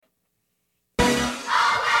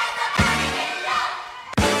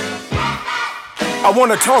I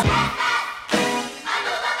wanna talk.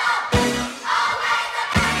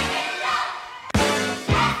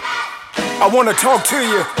 I wanna talk to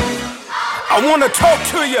you. I wanna talk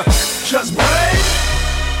to you. Just break.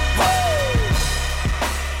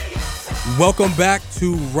 Welcome back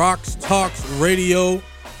to Rox Talks Radio.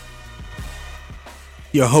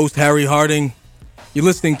 Your host, Harry Harding. You're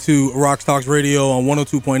listening to Rox Talks Radio on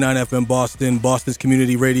 102.9 FM Boston, Boston's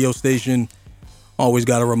community radio station. Always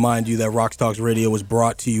got to remind you that Rox Talks Radio was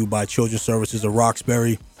brought to you by Children's Services of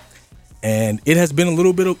Roxbury. And it has been a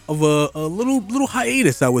little bit of a little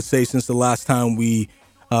hiatus, I would say, since the last time we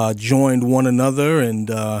joined one another.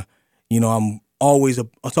 And, it's always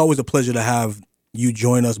a pleasure to have you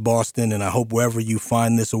join us, Boston. And I hope wherever you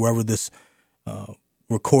find this or wherever this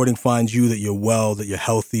recording finds you, that you're well, that you're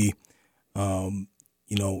healthy. To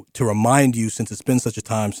remind you, since it's been such a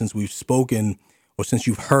time since we've spoken, or since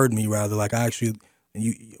you've heard me, rather,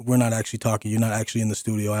 we're not actually talking. You're not actually in the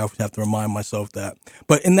studio. I have to remind myself that.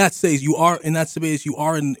 But in that space, we are in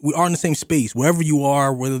the same space. Wherever you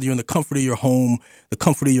are, whether you're in the comfort of your home, the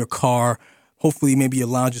comfort of your car, hopefully maybe you're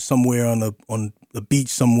lounging somewhere on the beach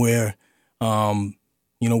somewhere. We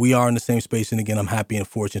are in the same space. And again, I'm happy and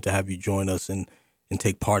fortunate to have you join us and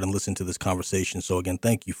take part and listen to this conversation. So again,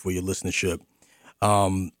 thank you for your listenership.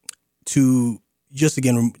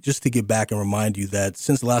 Just to get back and remind you that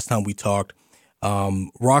since the last time we talked,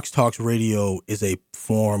 Rox Talks Radio is a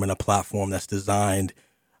forum and a platform that's designed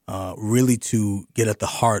really to get at the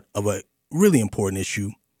heart of a really important issue,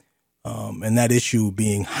 and that issue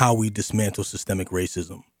being how we dismantle systemic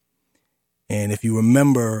racism. And if you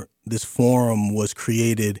remember, this forum was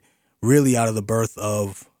created really out of the birth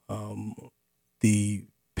of the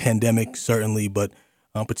pandemic, certainly, but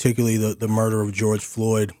particularly the murder of George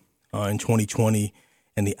Floyd in 2020,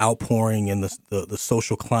 and the outpouring and the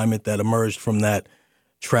social climate that emerged from that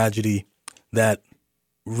tragedy that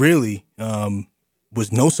really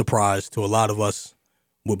was no surprise to a lot of us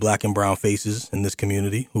with black and brown faces in this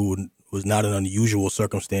community, who was not an unusual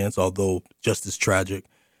circumstance, although just as tragic.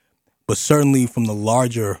 But certainly from the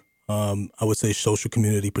larger, I would say, social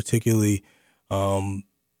community, particularly,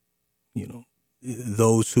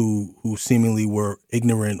 those who seemingly were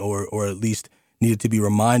ignorant or at least needed to be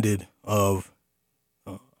reminded of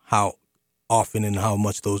how often and how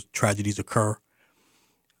much those tragedies occur.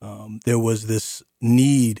 There was this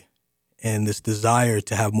need and this desire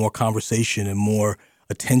to have more conversation and more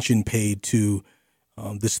attention paid to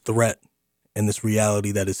this threat and this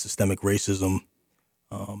reality that is systemic racism,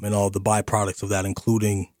 and all the byproducts of that,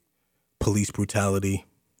 including police brutality,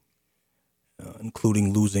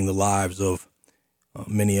 including losing the lives of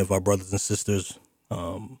many of our brothers and sisters,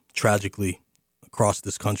 tragically, across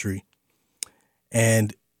this country.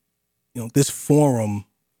 And this forum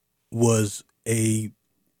was a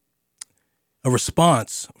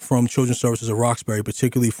response from Children's Services of Roxbury,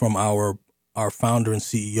 particularly from our founder and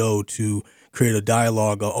CEO, to create a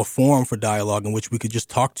dialogue, a forum for dialogue in which we could just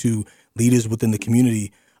talk to leaders within the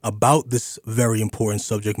community about this very important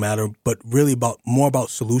subject matter, but really more about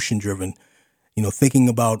solution driven, thinking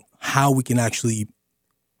about how we can actually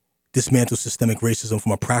dismantle systemic racism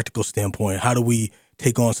from a practical standpoint. How do we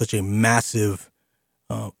take on such a massive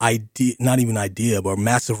idea, not even idea, but a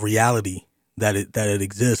massive reality that it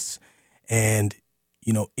exists? And,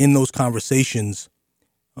 in those conversations,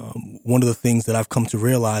 one of the things that I've come to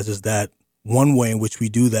realize is that one way in which we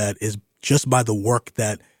do that is just by the work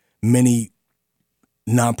that many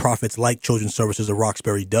nonprofits like Children's Services of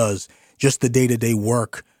Roxbury does, just the day-to-day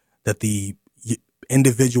work that the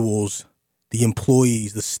individuals, the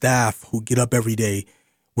employees, the staff who get up every day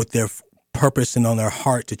with their purpose and on their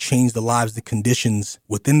heart to change the lives, the conditions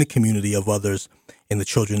within the community of others and the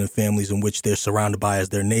children and families in which they're surrounded by as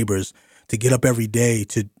their neighbors, to get up every day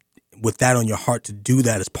with that on your heart, to do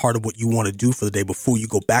that as part of what you want to do for the day before you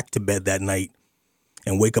go back to bed that night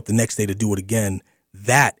and wake up the next day to do it again.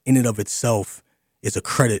 That in and of itself is a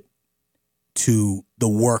credit to the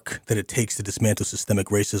work that it takes to dismantle systemic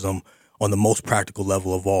racism on the most practical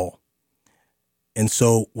level of all. And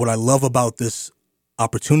so what I love about this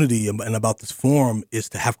opportunity and about this forum is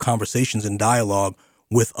to have conversations and dialogue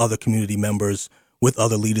with other community members, with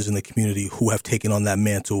other leaders in the community who have taken on that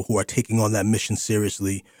mantle, who are taking on that mission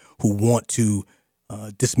seriously, who want to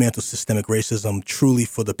dismantle systemic racism truly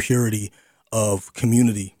for the purity of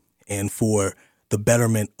community and for the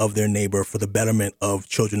betterment of their neighbor, for the betterment of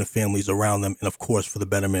children and families around them, and of course for the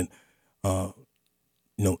betterment,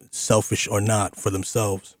 selfish or not, for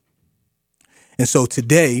themselves. And so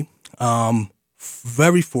today,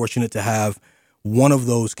 very fortunate to have one of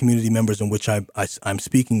those community members in which I'm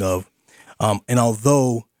speaking of. And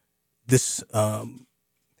although this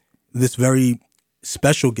very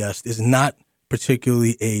special guest is not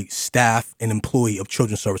particularly a staff and employee of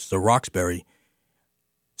Children's Services of Roxbury,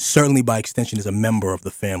 certainly by extension is a member of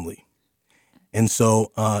the family. And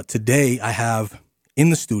so today I have in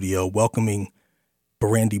the studio welcoming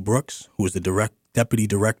Brandy Brooks, who is the Deputy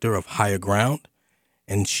Director of Higher Ground,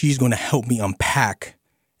 and she's going to help me unpack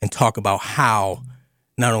and talk about how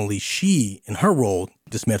not only she, in her role,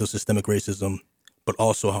 dismantles systemic racism, but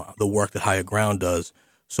also the work that Higher Ground does.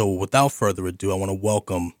 So without further ado, I want to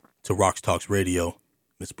welcome to Rox Talks Radio,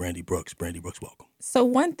 Miss Brandy Brooks. Brandy Brooks, welcome. So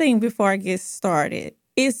one thing before I get started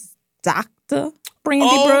is Dr. Brandy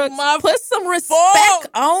Brooks. Put some respect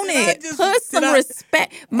on it. Put some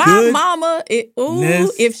respect. My mama,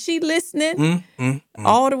 if she listening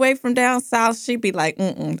all the way from down south, she'd be like,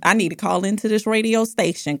 I need to call into this radio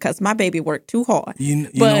station because my baby worked too hard. You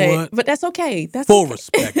know what? But that's okay. That's full okay.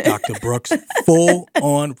 Respect, Dr. Brooks. Full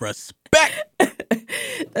on respect.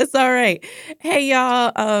 That's all right. Hey,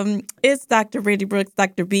 y'all. It's Dr. Brandy Brooks,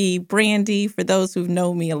 Dr. B, Brandy, for those who've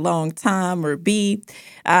known me a long time, or B.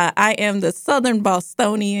 I am the Southern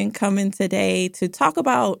Bostonian coming today to talk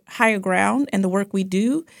about Higher Ground and the work we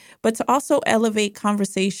do, but to also elevate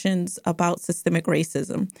conversations about systemic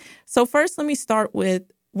racism. So first, let me start with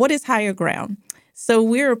what is Higher Ground? So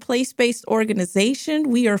we're a place-based organization.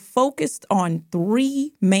 We are focused on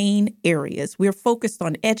 3 main areas. We're focused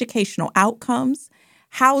on educational outcomes,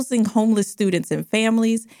 housing homeless students and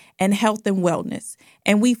families, and health and wellness.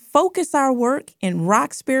 And we focus our work in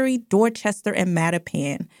Roxbury, Dorchester, and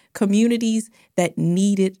Mattapan, communities that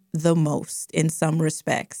need it the most in some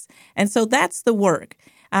respects. And so that's the work.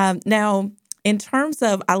 Now, in terms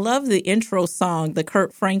of, I love the intro song, the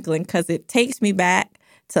Kirk Franklin, because it takes me back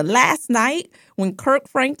to last night when Kirk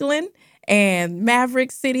Franklin and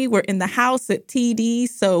Maverick City were in the house at TD.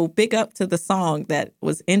 So big up to the song that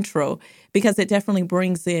was intro, because it definitely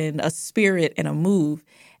brings in a spirit and a move.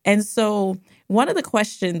 And so one of the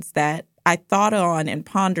questions that I thought on and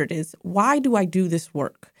pondered is, why do I do this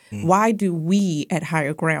work? Why do we at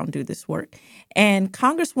Higher Ground do this work? And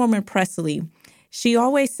Congresswoman Presley, she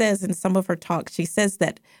always says in some of her talks, she says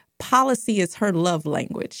that policy is her love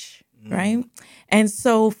language. Right. And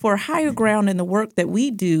so for Higher Ground and the work that we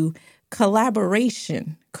do,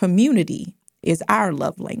 collaboration, community is our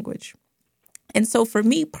love language. And so for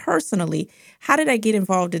me personally, how did I get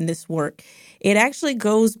involved in this work? It actually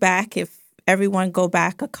goes back, if everyone go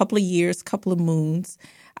back a couple of years, couple of moons.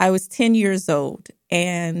 I was 10 years old,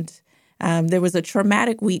 and there was a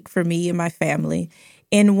traumatic week for me and my family.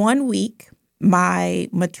 In 1 week, my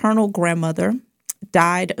maternal grandmother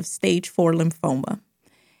died of stage 4 lymphoma.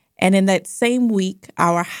 And in that same week,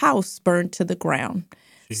 our house burned to the ground.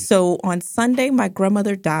 Jeez. So on Sunday, my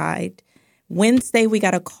grandmother died. Wednesday, we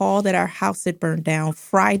got a call that our house had burned down.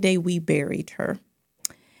 Friday, we buried her.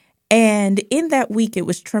 And in that week, it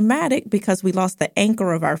was traumatic because we lost the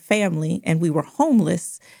anchor of our family and we were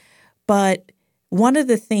homeless. But one of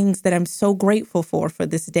the things that I'm so grateful for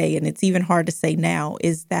this day, and it's even hard to say now,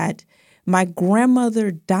 is that my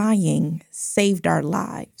grandmother dying saved our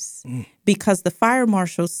lives, because the fire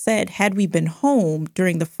marshal said, had we been home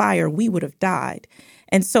during the fire, we would have died.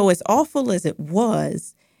 And so as awful as it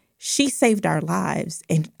was, she saved our lives,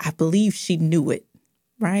 and I believe she knew it,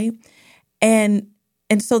 right? And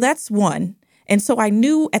so that's one. And so I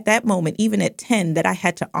knew at that moment, even at 10, that I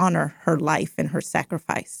had to honor her life and her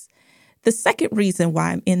sacrifice. The second reason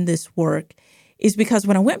why I'm in this work is because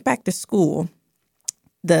when I went back to school,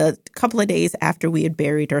 the couple of days after we had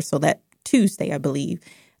buried her, so that Tuesday, I believe,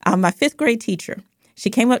 my 5th grade teacher,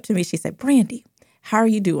 she came up to me. She said, Brandy, how are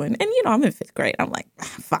you doing? And, I'm in 5th grade. I'm like,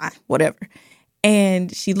 fine, whatever.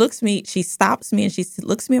 And she stops me and she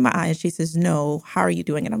looks me in my eye and she says, no, how are you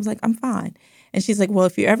doing? And I was like, I'm fine. And she's like, well,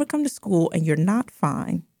 if you ever come to school and you're not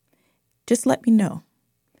fine, just let me know,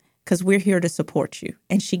 because we're here to support you.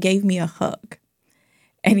 And she gave me a hug.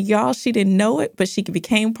 And y'all, she didn't know it, but she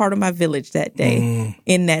became part of my village that day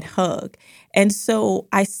in that hug. And so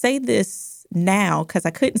I say this now because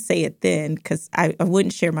I couldn't say it then, because I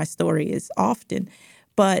wouldn't share my story as often.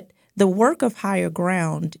 But the work of Higher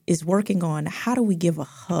Ground is working on, how do we give a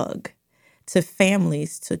hug to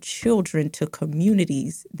families, to children, to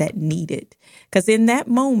communities that need it? Because in that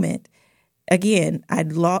moment, again,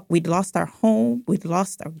 we'd lost our home, we'd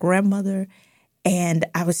lost our grandmother, and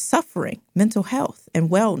I was suffering mental health and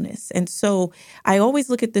wellness. And so I always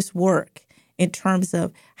look at this work in terms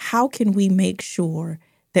of, how can we make sure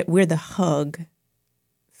that we're the hug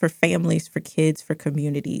for families, for kids, for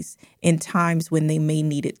communities in times when they may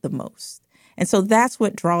need it the most. And so that's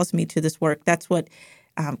what draws me to this work. That's what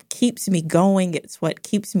keeps me going. It's what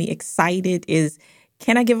keeps me excited, is,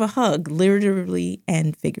 can I give a hug, literally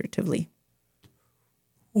and figuratively?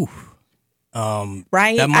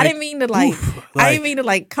 Right? That might, I didn't mean to I didn't mean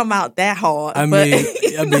to come out that hard. I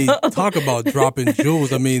mean, talk about dropping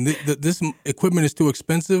jewels. I mean, this equipment is too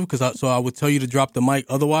expensive so I would tell you to drop the mic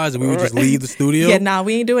otherwise, and we would just leave the studio. Yeah,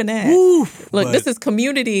 we ain't doing that. Look, this is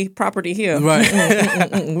community property here. Right.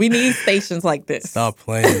 We need stations like this. Stop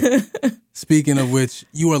playing. Speaking of which,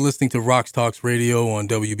 you are listening to Rox Talks Radio on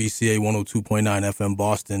WBCA 102.9 FM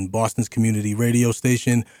Boston, Boston's community radio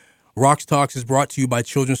station. Rox Talks is brought to you by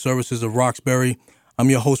Children's Services of Roxbury. I'm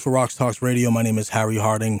your host for Rox Talks Radio. My name is Harry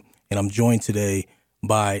Harding, and I'm joined today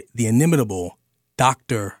by the inimitable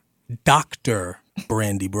Dr.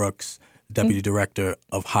 Brandy Brooks, Deputy Director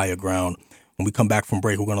of Higher Ground. When we come back from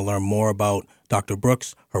break, we're going to learn more about Dr.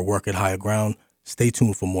 Brooks, her work at Higher Ground. Stay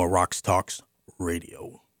tuned for more Rox Talks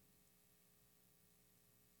Radio.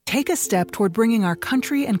 Take a step toward bringing our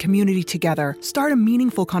country and community together. Start a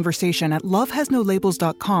meaningful conversation at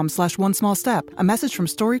lovehasnolabels.com/onesmallstep. A message from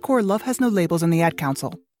StoryCorps, Love Has No Labels, and the Ad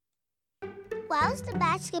Council. Why was the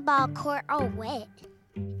basketball court all wet?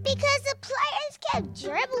 Because the players kept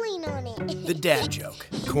dribbling on it. The dad joke.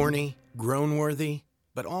 Corny, groan-worthy,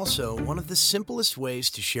 but also one of the simplest ways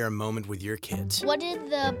to share a moment with your kids. What did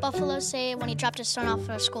the buffalo say when he dropped his son off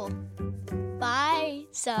for school? Bye,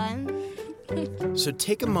 son. So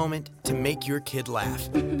take a moment to make your kid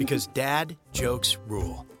laugh, because dad jokes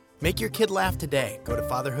rule. Make your kid laugh today. Go to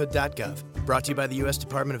fatherhood.gov. Brought to you by the U.S.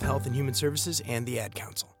 Department of Health and Human Services and the Ad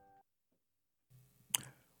Council.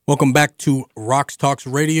 Welcome back to Rox Talks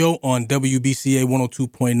Radio on WBCA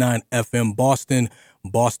 102.9 FM Boston,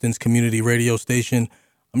 Boston's community radio station.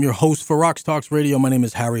 I'm your host for Rox Talks Radio. My name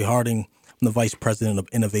is Harry Harding. I'm the Vice President of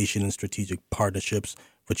Innovation and Strategic Partnerships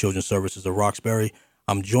for Children's Services of Roxbury.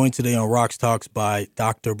 I'm joined today on Rox Talks by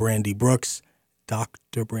Dr. Brandy Brooks.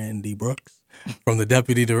 Dr. Brandy Brooks, from the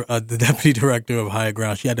Deputy Director of Higher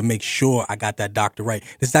Ground. She had to make sure I got that doctor right.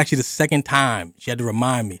 This is actually the second time she had to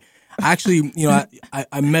remind me. Actually,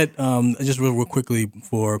 I met, just real quickly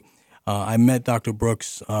I met Dr.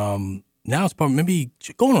 Brooks, now it's probably maybe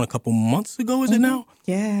going on a couple months ago, is it now?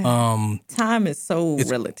 Yeah. Time is so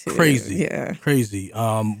it's relative. Crazy. Yeah. Crazy.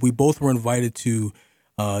 We both were invited to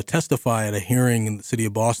testify at a hearing in the city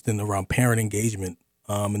of Boston around parent engagement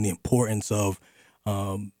and the importance of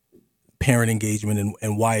parent engagement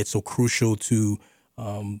and why it's so crucial to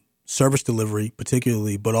service delivery,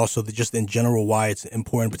 particularly, but also just in general why it's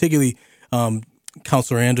important. Particularly,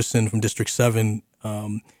 Counselor Anderson from District 7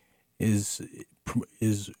 is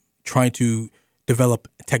trying to develop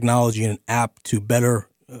technology and an app to better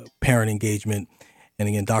parent engagement. And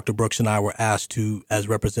again, Dr. Brooks and I were asked to, as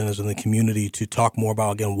representatives in the community, to talk more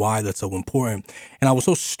about, again, why that's so important. And I was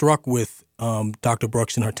so struck with Dr.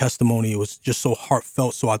 Brooks and her testimony. It was just so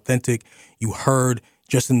heartfelt, so authentic. You heard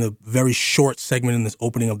just in the very short segment in this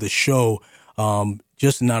opening of the show,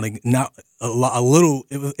 just not a little,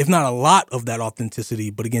 if not a lot of that authenticity,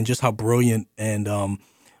 but again, just how brilliant and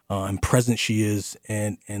present she is.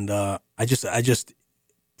 And I just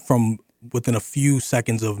from within a few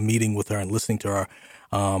seconds of meeting with her and listening to her,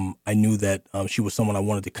 I knew that she was someone I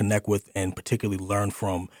wanted to connect with and particularly learn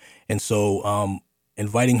from. And so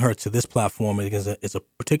inviting her to this platform is a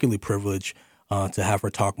particularly privilege to have her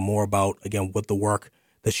talk more about, again, what the work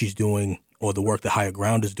that she's doing or the work that Higher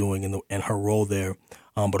Ground is doing and her role there,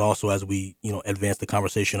 but also as we advance the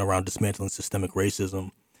conversation around dismantling systemic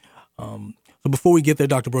racism. So before we get there,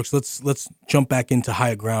 Dr. Brooks, let's jump back into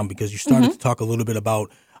Higher Ground, because you started to talk a little bit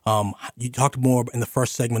about you talked more in the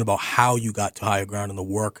first segment about how you got to Higher Ground and the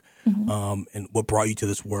work and what brought you to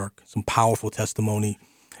this work. Some powerful testimony.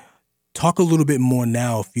 Talk a little bit more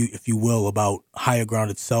now, if you will, about Higher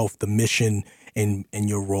Ground itself, the mission and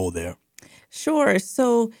your role there. Sure.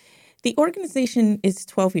 So the organization is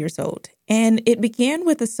 12 years old, and it began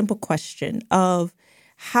with a simple question of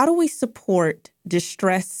how do we support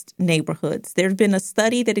distressed neighborhoods? There had been a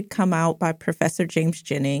study that had come out by Professor James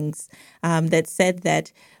Jennings that said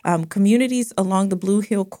that communities along the Blue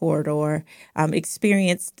Hill corridor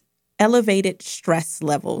experienced elevated stress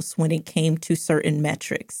levels when it came to certain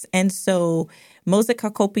metrics. And so Mosek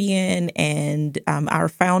Hakopian and our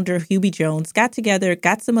founder, Hubie Jones, got together,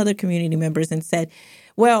 got some other community members and said,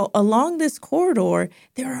 well, along this corridor,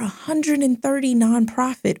 there are 130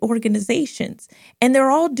 nonprofit organizations, and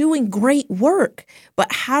they're all doing great work.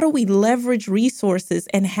 But how do we leverage resources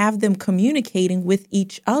and have them communicating with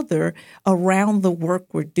each other around the work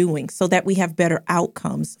we're doing so that we have better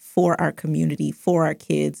outcomes for our community, for our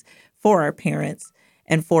kids, for our parents,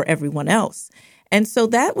 and for everyone else? And so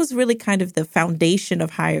that was really kind of the foundation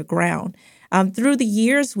of Higher Ground. Through the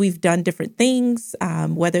years, we've done different things,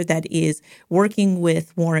 whether that is working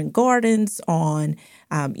with Warren Gardens on,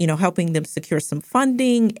 helping them secure some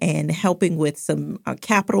funding and helping with some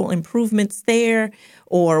capital improvements there,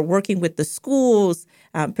 or working with the schools,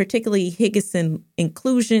 particularly Higginson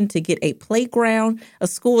Inclusion, to get a playground, a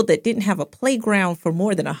school that didn't have a playground for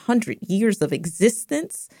more than 100 years of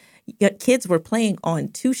existence. Kids were playing on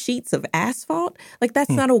 2 sheets of asphalt. Like,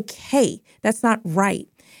 that's not okay. That's not right.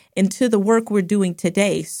 And to the work we're doing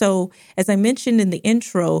today. So as I mentioned in the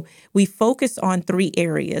intro, we focus on 3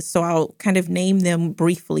 areas. So I'll kind of name them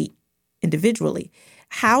briefly individually.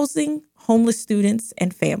 Housing, homeless students,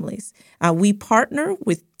 and families. We partner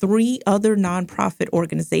with 3 other nonprofit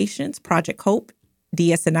organizations, Project Hope,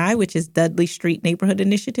 DSNI, which is Dudley Street Neighborhood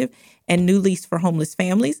Initiative, and New Lease for Homeless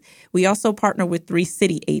Families. We also partner with 3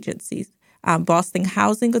 city agencies, Boston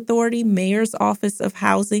Housing Authority, Mayor's Office of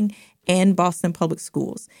Housing, and Boston Public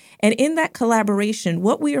Schools. And in that collaboration,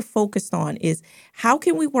 what we are focused on is how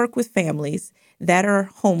can we work with families that are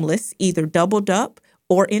homeless, either doubled up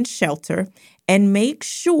or in shelter, and make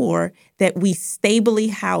sure that we stably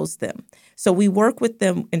house them. So we work with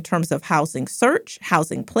them in terms of housing search,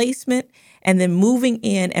 housing placement, and then moving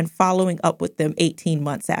in and following up with them 18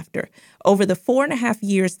 months after. Over the 4.5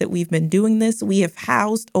 years that we've been doing this, we have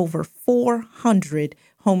housed over 400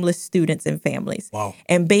 homeless students and families. Wow.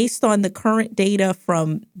 And based on the current data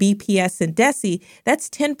from BPS and DESE, that's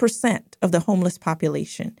 10% of the homeless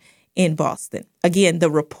population in Boston. Again,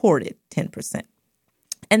 the reported 10%.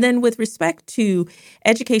 And then with respect to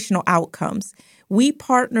educational outcomes, we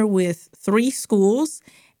partner with 3 schools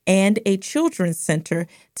and a children's center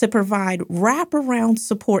to provide wraparound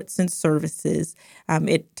supports and services.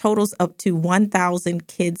 It totals up to 1,000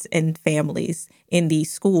 kids and families in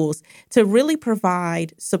these schools to really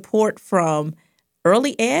provide support from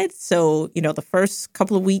early ed, so, the first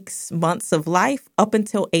couple of weeks, months of life, up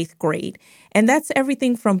until 8th grade. And that's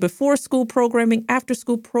everything from before school programming, after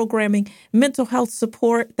school programming, mental health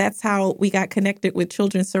support. That's how we got connected with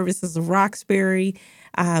Children's Services of Roxbury.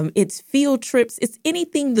 It's field trips. It's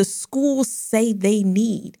anything the schools say they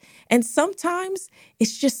need. And sometimes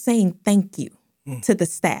it's just saying thank you to the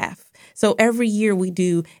staff. So every year we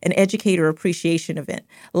do an educator appreciation event.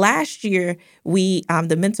 Last year,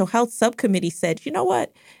 the mental health subcommittee said, you know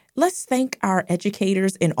what? Let's thank our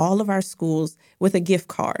educators in all of our schools with a gift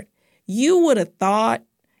card. You would have thought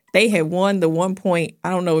they had won the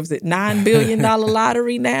 $9 billion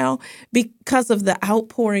lottery now because of the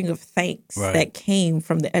outpouring of thanks that came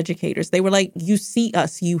from the educators. They were like, you see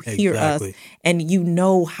us, you hear us, and you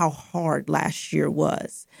know how hard last year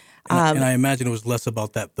was. And I imagine it was less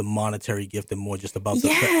about the monetary gift and more just about the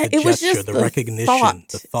it gesture, was just the recognition,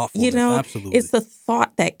 the thoughtfulness. Absolutely. It's the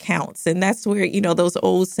thought that counts. And that's where, those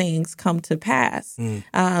old sayings come to pass.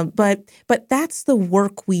 But that's the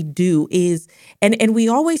work we do and we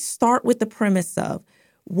always start with the premise of,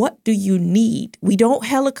 what do you need? We don't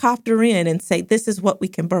helicopter in and say, this is what we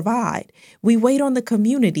can provide. We wait on the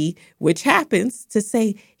community, which happens to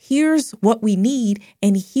say, here's what we need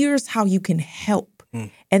and here's how you can help.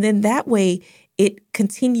 And then that way, it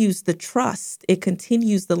continues the trust. It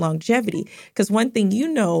continues the longevity. Because one thing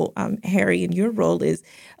Harry, in your role is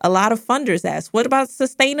a lot of funders ask, what about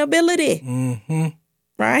sustainability? Mm-hmm.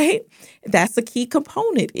 Right? That's a key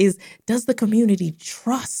component is, does the community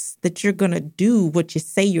trust that you're going to do what you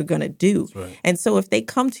say you're going to do? That's right. And so if they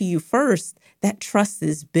come to you first, that trust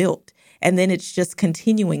is built. And then it's just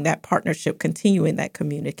continuing that partnership, continuing that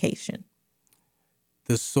communication.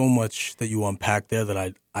 There's so much that you unpack there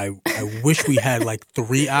that I wish we had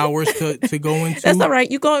 3 hours to go into. That's all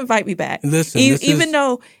right. You go invite me back. Listen, even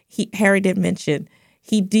though Harry did mention,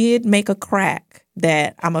 he did make a crack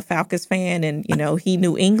that I'm a Falcons fan and, he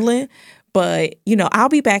knew England. But, I'll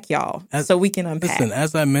be back, y'all, so we can unpack. Listen,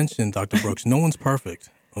 as I mentioned, Dr. Brooks, no one's perfect.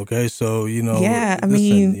 Okay, so, Yeah,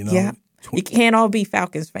 you can't all be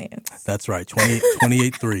Falcons fans. That's right,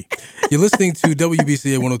 28-3. You're listening to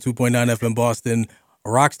WBCA 102.9 FM Boston.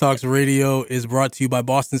 Rox Talks Radio is brought to you by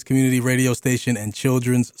Boston's community radio station and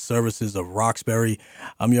Children's Services of Roxbury.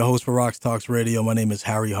 I'm your host for Rox Talks Radio. My name is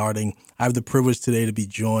Harry Harding. I have the privilege today to be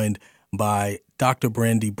joined by Dr.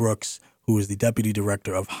 Brandy Brooks, who is the Deputy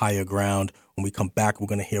Director of Higher Ground. When we come back, we're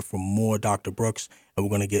going to hear from more Dr. Brooks, and we're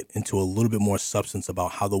going to get into a little bit more substance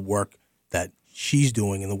about how the work that she's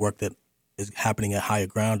doing and the work that is happening at Higher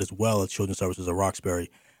Ground as well as Children's Services of Roxbury,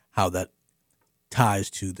 how that ties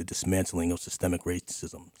to the dismantling of systemic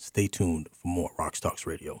racism. Stay tuned for more Rox Talks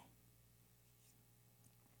Radio.